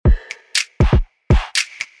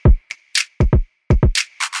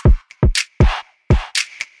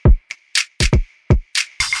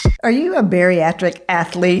Are you a bariatric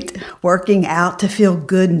athlete working out to feel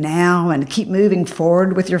good now and keep moving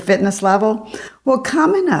forward with your fitness level? Well,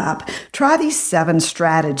 coming up, try these 7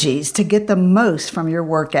 strategies to get the most from your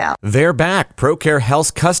workout. They're back. ProCare Health's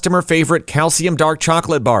customer favorite calcium dark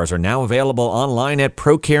chocolate bars are now available online at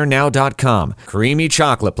procarenow.com. Creamy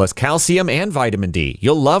chocolate plus calcium and vitamin D.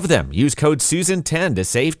 You'll love them. Use code Susan10 to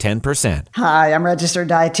save 10%. Hi, I'm registered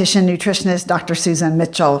dietitian nutritionist Dr. Susan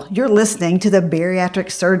Mitchell. You're listening to the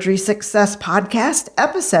Bariatric Surgery Success Podcast,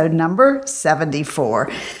 episode number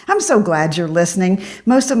 74. I'm so glad you're listening.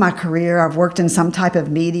 Most of my career, I've worked in some type of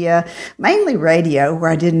media, mainly radio, where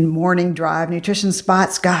I did morning drive nutrition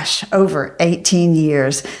spots, over 18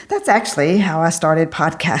 years. That's actually how I started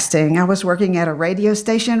podcasting. I was working at a radio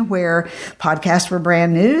station where podcasts were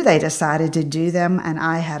brand new. They decided to do them, and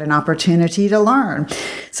I had an opportunity to learn.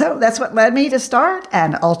 So that's what led me to start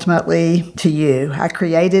and ultimately to you. I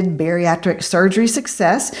created Bariatric Surgery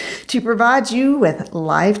Success to provide you with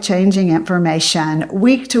life-changing information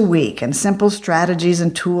week to week and simple strategies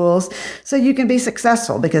and tools so you can be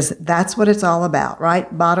successful, because that's what it's all about,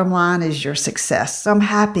 right? Bottom line is your success. So I'm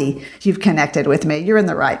happy you've connected with me. You're in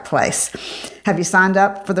the right place. Have you signed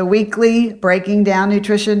up for the weekly Breaking Down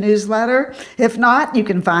Nutrition newsletter? If not, you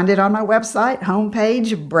can find it on my website,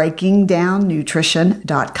 homepage,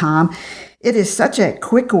 breakingdownnutrition.com. It is such a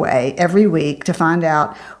quick way every week to find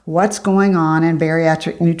out what's going on in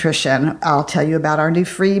bariatric nutrition. I'll tell you about our new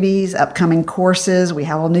freebies, upcoming courses. We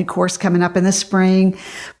have a new course coming up in the spring,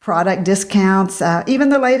 product discounts, even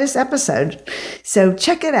the latest episode. So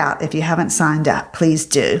check it out if you haven't signed up. Please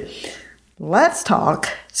do. Let's talk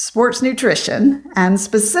sports nutrition, and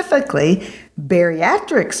specifically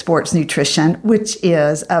bariatric sports nutrition, which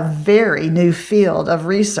is a very new field of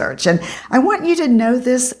research. And I want you to know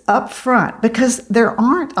this up front, because there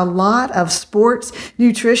aren't a lot of sports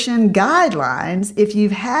nutrition guidelines if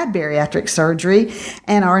you've had bariatric surgery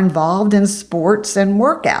and are involved in sports and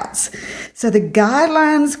workouts. So the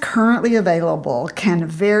guidelines currently available can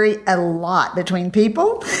vary a lot between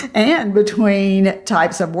people and between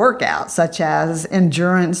types of workouts, such as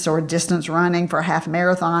endurance or distance running for half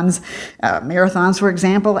marathons, for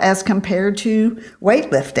example, as compared to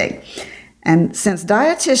weightlifting. And since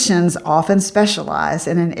dietitians often specialize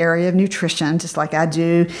in an area of nutrition, just like I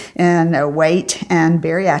do in weight and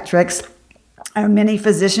bariatrics, many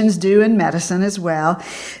physicians do in medicine as well,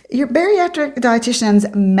 your bariatric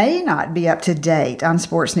dietitians may not be up to date on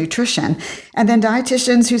sports nutrition. And then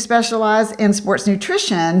dietitians who specialize in sports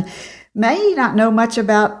nutrition may not know much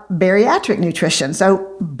about bariatric nutrition.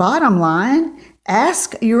 So bottom line,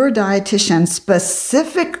 ask your dietitian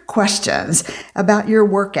specific questions about your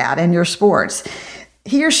workout and your sports.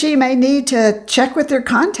 He or she may need to check with their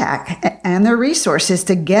contact and their resources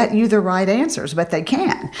to get you the right answers, but they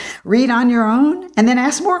can. Read on your own and then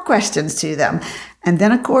ask more questions to them. And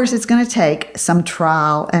then, of course, it's going to take some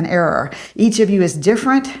trial and error. Each of you is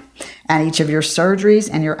different, and each of your surgeries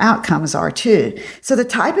and your outcomes are too. So the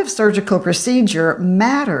type of surgical procedure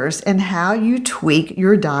matters in how you tweak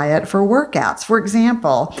your diet for workouts. For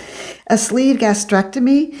example, a sleeve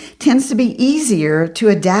gastrectomy tends to be easier to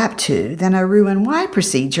adapt to than a Roux-en-Y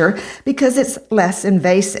procedure because it's less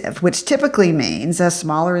invasive, which typically means a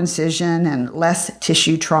smaller incision and less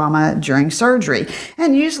tissue trauma during surgery,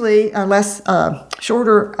 and usually a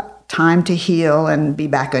shorter time to heal and be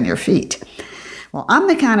back on your feet. Well, I'm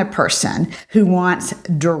the kind of person who wants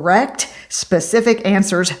direct, specific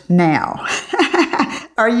answers now.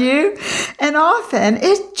 Are you? And often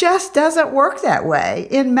it just doesn't work that way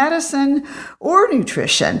in medicine or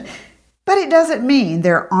nutrition. But it doesn't mean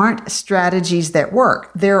there aren't strategies that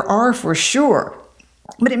work. There are for sure.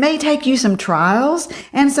 But it may take you some trials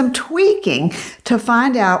and some tweaking to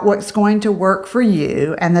find out what's going to work for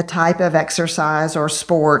you and the type of exercise or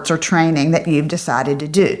sports or training that you've decided to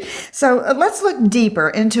do. So let's look deeper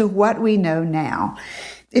into what we know now.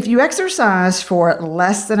 If you exercise for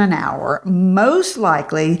less than an hour, most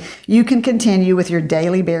likely you can continue with your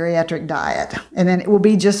daily bariatric diet, and then it will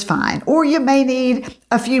be just fine. Or you may need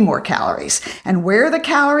a few more calories. And where the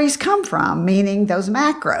calories come from, meaning those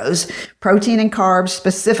macros, protein and carbs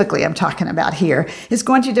specifically I'm talking about here, is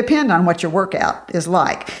going to depend on what your workout is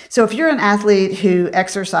like. So if you're an athlete who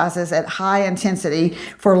exercises at high intensity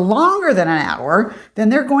for longer than an hour, then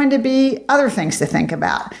there are going to be other things to think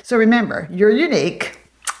about. So remember, you're unique.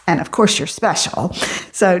 And of course, you're special.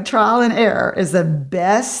 So trial and error is the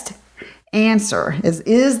best answer,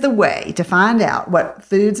 is the way to find out what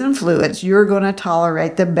foods and fluids you're going to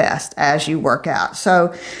tolerate the best as you work out.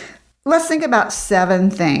 So let's think about 7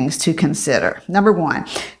 things to consider. Number 1,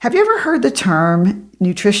 have you ever heard the term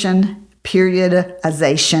nutrition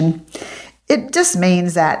periodization? It just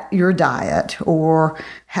means that your diet or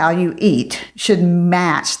how you eat should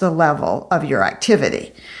match the level of your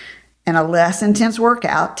activity. In a less intense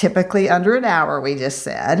workout, typically under an hour, we just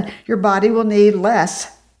said, your body will need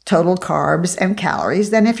less total carbs and calories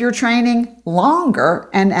than if you're training longer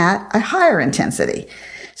and at a higher intensity.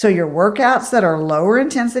 So your workouts that are lower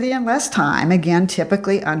intensity and less time, again,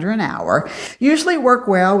 typically under an hour, usually work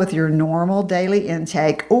well with your normal daily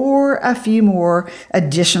intake or a few more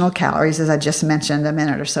additional calories, as I just mentioned a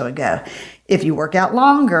minute or so ago. If you work out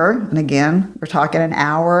longer, and again, we're talking an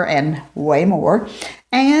hour and way more,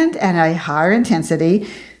 and at a higher intensity,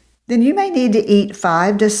 then you may need to eat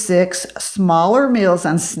 5 to 6 smaller meals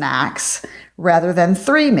and snacks rather than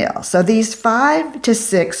 3 meals. So these 5 to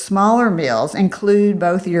 6 smaller meals include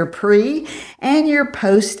both your pre and your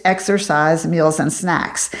post-exercise meals and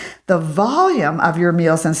snacks. The volume of your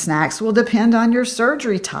meals and snacks will depend on your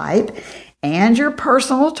surgery type and your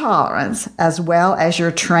personal tolerance, as well as your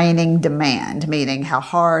training demand, meaning how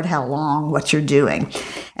hard, how long, what you're doing.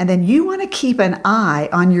 And then you want to keep an eye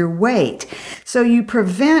on your weight so you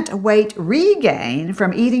prevent weight regain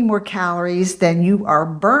from eating more calories than you are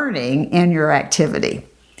burning in your activity.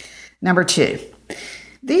 Number 2,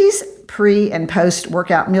 these pre and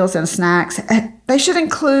post-workout meals and snacks, they should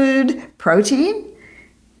include protein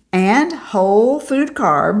and whole food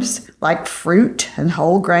carbs like fruit and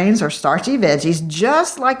whole grains or starchy veggies,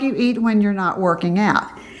 just like you eat when you're not working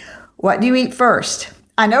out. What do you eat first?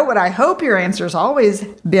 I know what I hope your answer has always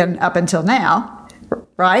been up until now,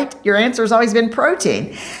 right? Your answer has always been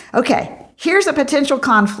protein. Okay, here's a potential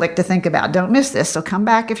conflict to think about. Don't miss this, so come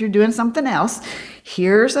back if you're doing something else.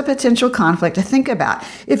 Here's a potential conflict to think about.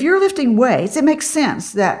 If you're lifting weights, it makes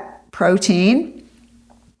sense that protein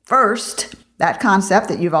first, that concept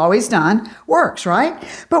that you've always done, works, right?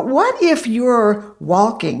 But what if you're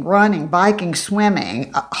walking, running, biking,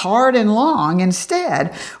 swimming hard and long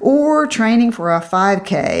instead, or training for a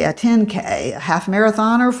 5K, a 10K, a half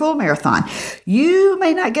marathon, or full marathon? You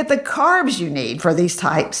may not get the carbs you need for these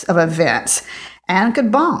types of events and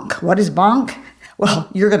could bonk. What is bonk?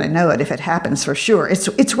 Well, you're going to know it if it happens for sure.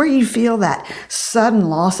 It's where you feel that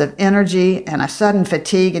sudden loss of energy and a sudden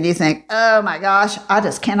fatigue, and you think, oh my gosh, I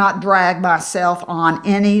just cannot drag myself on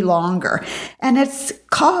any longer. And it's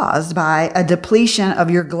caused by a depletion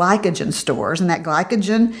of your glycogen stores, and that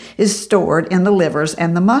glycogen is stored in the livers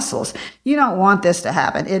and the muscles. You don't want this to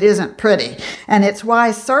happen. It isn't pretty. And it's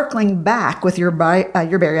why circling back with your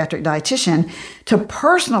bariatric dietitian to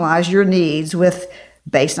personalize your needs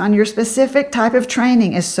based on your specific type of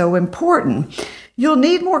training is so important. You'll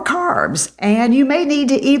need more carbs, and you may need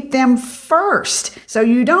to eat them first so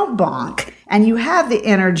you don't bonk and you have the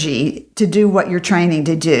energy to do what you're training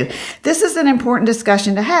to do. This is an important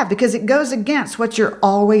discussion to have because it goes against what you're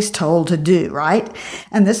always told to do, right?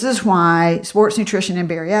 And this is why sports nutrition and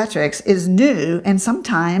bariatrics is new, and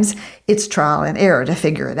sometimes it's trial and error to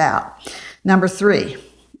figure it out. Number 3,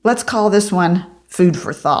 let's call this one food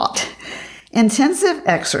for thought. Intensive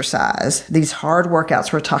exercise, these hard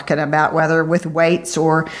workouts we're talking about, whether with weights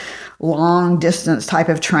or long distance type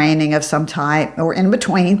of training of some type or in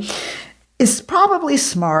between, is probably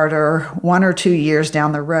smarter 1 or 2 years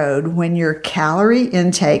down the road when your calorie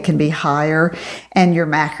intake can be higher and your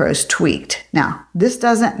macros tweaked. Now, this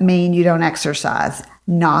doesn't mean you don't exercise,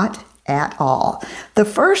 not at all. The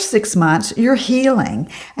first 6 months, you're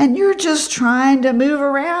healing and you're just trying to move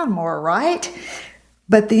around more, right?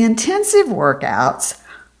 But the intensive workouts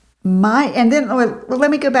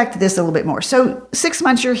let me go back to this a little bit more. So 6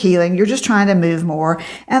 months you're healing, you're just trying to move more,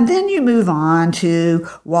 and then you move on to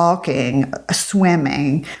walking,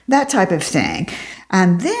 swimming, that type of thing.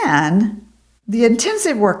 And then the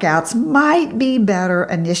intensive workouts might be better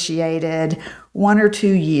initiated 1 or 2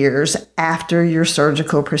 years after your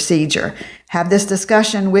surgical procedure. Have this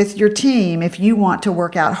discussion with your team if you want to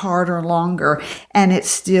work out harder or longer and it's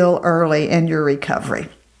still early in your recovery.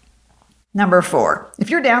 Number 4, if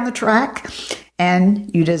you're down the track and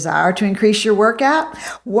you desire to increase your workout,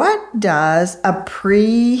 what does a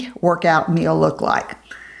pre-workout meal look like?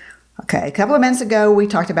 Okay, a couple of minutes ago, we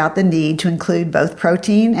talked about the need to include both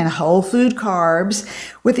protein and whole food carbs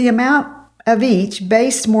with the amount of each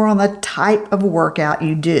based more on the type of workout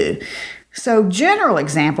you do. So general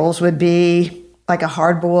examples would be like a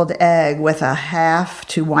hard-boiled egg with a half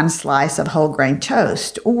to 1 slice of whole grain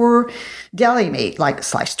toast, or deli meat like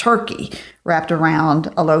sliced turkey wrapped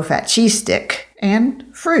around a low-fat cheese stick, and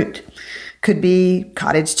fruit. Could be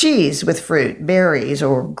cottage cheese with fruit, berries,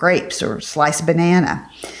 or grapes, or sliced banana.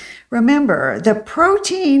 Remember, the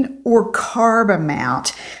protein or carb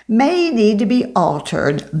amount may need to be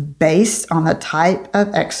altered based on the type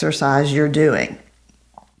of exercise you're doing.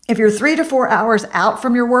 If you're 3 to 4 hours out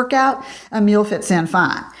from your workout, a meal fits in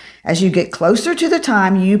fine. As you get closer to the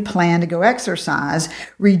time you plan to go exercise,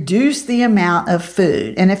 reduce the amount of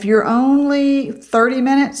food. And if you're only 30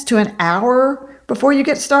 minutes to an hour before you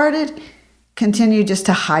get started, continue just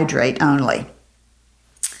to hydrate only.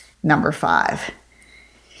 Number 5.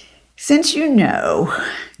 Since you know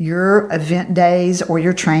your event days or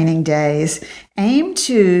your training days, aim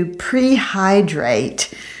to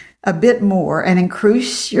pre-hydrate a bit more and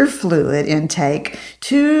increase your fluid intake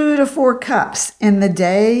 2 to 4 cups in the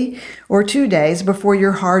day or 2 days before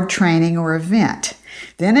your hard training or event.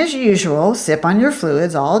 Then, as usual, sip on your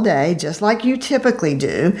fluids all day, just like you typically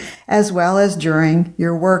do, as well as during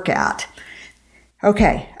your workout.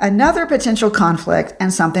 Okay, another potential conflict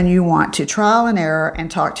and something you want to trial and error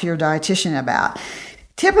and talk to your dietitian about.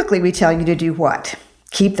 Typically, we tell you to do what?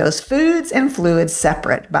 Keep those foods and fluids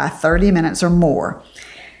separate by 30 minutes or more.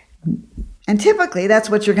 And typically that's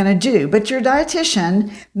what you're going to do, but your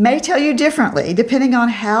dietitian may tell you differently depending on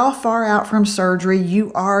how far out from surgery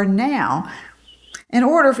you are now in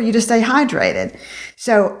order for you to stay hydrated.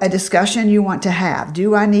 So a discussion you want to have,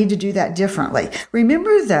 do I need to do that differently?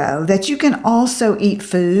 Remember though that you can also eat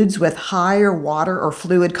foods with higher water or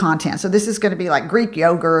fluid content. So this is going to be like Greek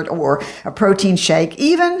yogurt or a protein shake.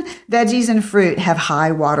 Even veggies and fruit have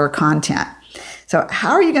high water content. So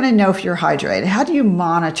how are you going to know if you're hydrated? How do you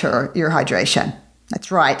monitor your hydration?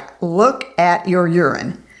 That's right. Look at your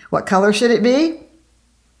urine. What color should it be?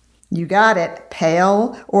 You got it.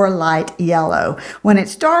 Pale or light yellow. When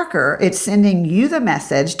it's darker, it's sending you the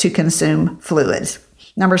message to consume fluids.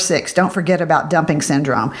 Number 6, don't forget about dumping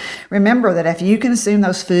syndrome. Remember that if you consume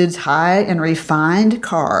those foods high in refined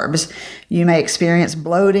carbs, you may experience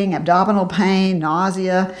bloating, abdominal pain,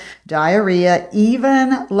 nausea, diarrhea,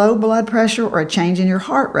 even low blood pressure or a change in your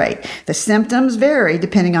heart rate. The symptoms vary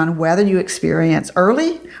depending on whether you experience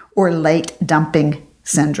early or late dumping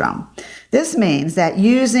syndrome. This means that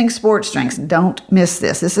using sports drinks, don't miss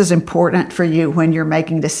this. This is important for you when you're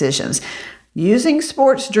making decisions. Using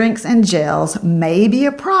sports drinks and gels may be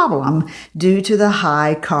a problem due to the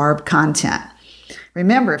high carb content.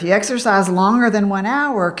 Remember, if you exercise longer than 1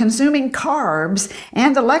 hour, consuming carbs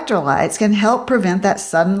and electrolytes can help prevent that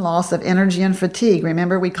sudden loss of energy and fatigue.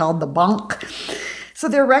 Remember, we called the bonk. So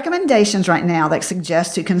there are recommendations right now that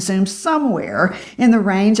suggest to consume somewhere in the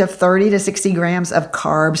range of 30 to 60 grams of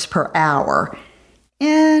carbs per hour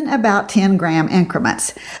in about 10-gram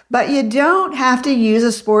increments. But you don't have to use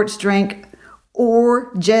a sports drink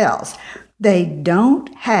or gels. They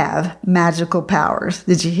don't have magical powers.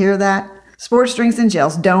 Did you hear that? Sports drinks and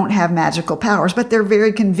gels don't have magical powers, but they're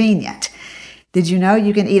very convenient. Did you know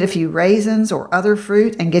you can eat a few raisins or other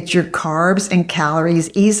fruit and get your carbs and calories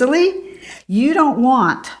easily? You don't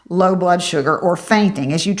want low blood sugar or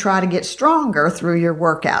fainting as you try to get stronger through your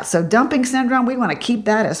workout. So dumping syndrome, we want to keep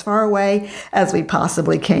that as far away as we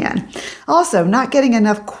possibly can. Also, not getting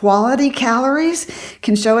enough quality calories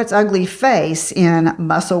can show its ugly face in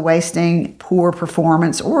muscle wasting, poor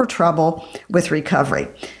performance, or trouble with recovery.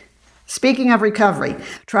 Speaking of recovery,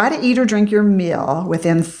 try to eat or drink your meal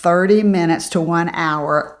within 30 minutes to 1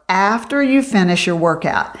 hour after you finish your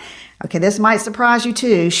workout. Okay, this might surprise you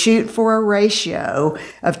too. Shoot for a ratio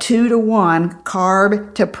of 2 to 1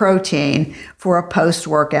 carb to protein for a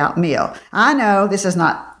post-workout meal. I know this is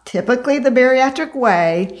not typically the bariatric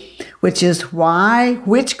way, which is why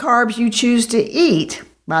which carbs you choose to eat,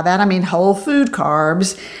 by that I mean whole food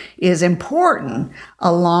carbs, is important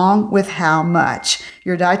along with how much.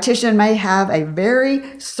 Your dietitian may have a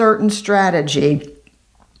very certain strategy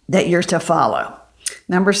that you're to follow.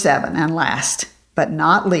 Number 7 and last, but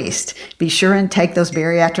not least, be sure and take those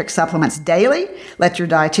bariatric supplements daily. Let your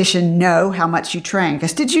dietitian know how much you train.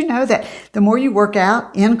 Because did you know that the more you work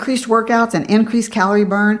out, increased workouts and increased calorie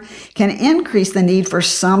burn can increase the need for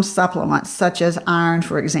some supplements, such as iron,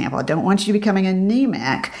 for example. I don't want you becoming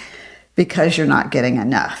anemic because you're not getting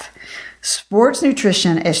enough. Sports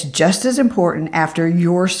nutrition is just as important after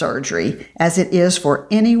your surgery as it is for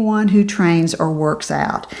anyone who trains or works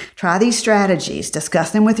out. Try these strategies,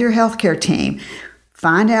 discuss them with your healthcare team,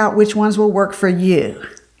 find out which ones will work for you.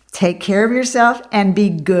 Take care of yourself and be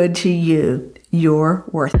good to you. You're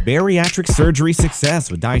worth it. Bariatric Surgery Success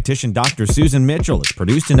with dietitian Dr. Susan Mitchell is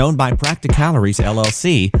produced and owned by Practicalories,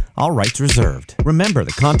 LLC. All rights reserved. Remember,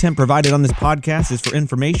 the content provided on this podcast is for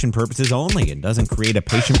information purposes only and doesn't create a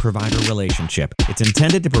patient-provider relationship. It's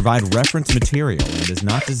intended to provide reference material and is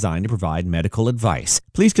not designed to provide medical advice.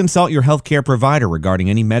 Please consult your healthcare provider regarding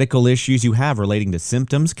any medical issues you have relating to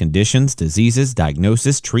symptoms, conditions, diseases,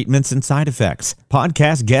 diagnosis, treatments, and side effects.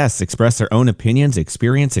 Podcast guests express their own opinions,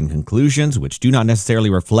 experience, and conclusions which do not necessarily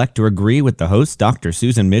reflect or agree with the host, Dr.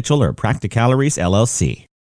 Susan Mitchell or Practicalories, LLC.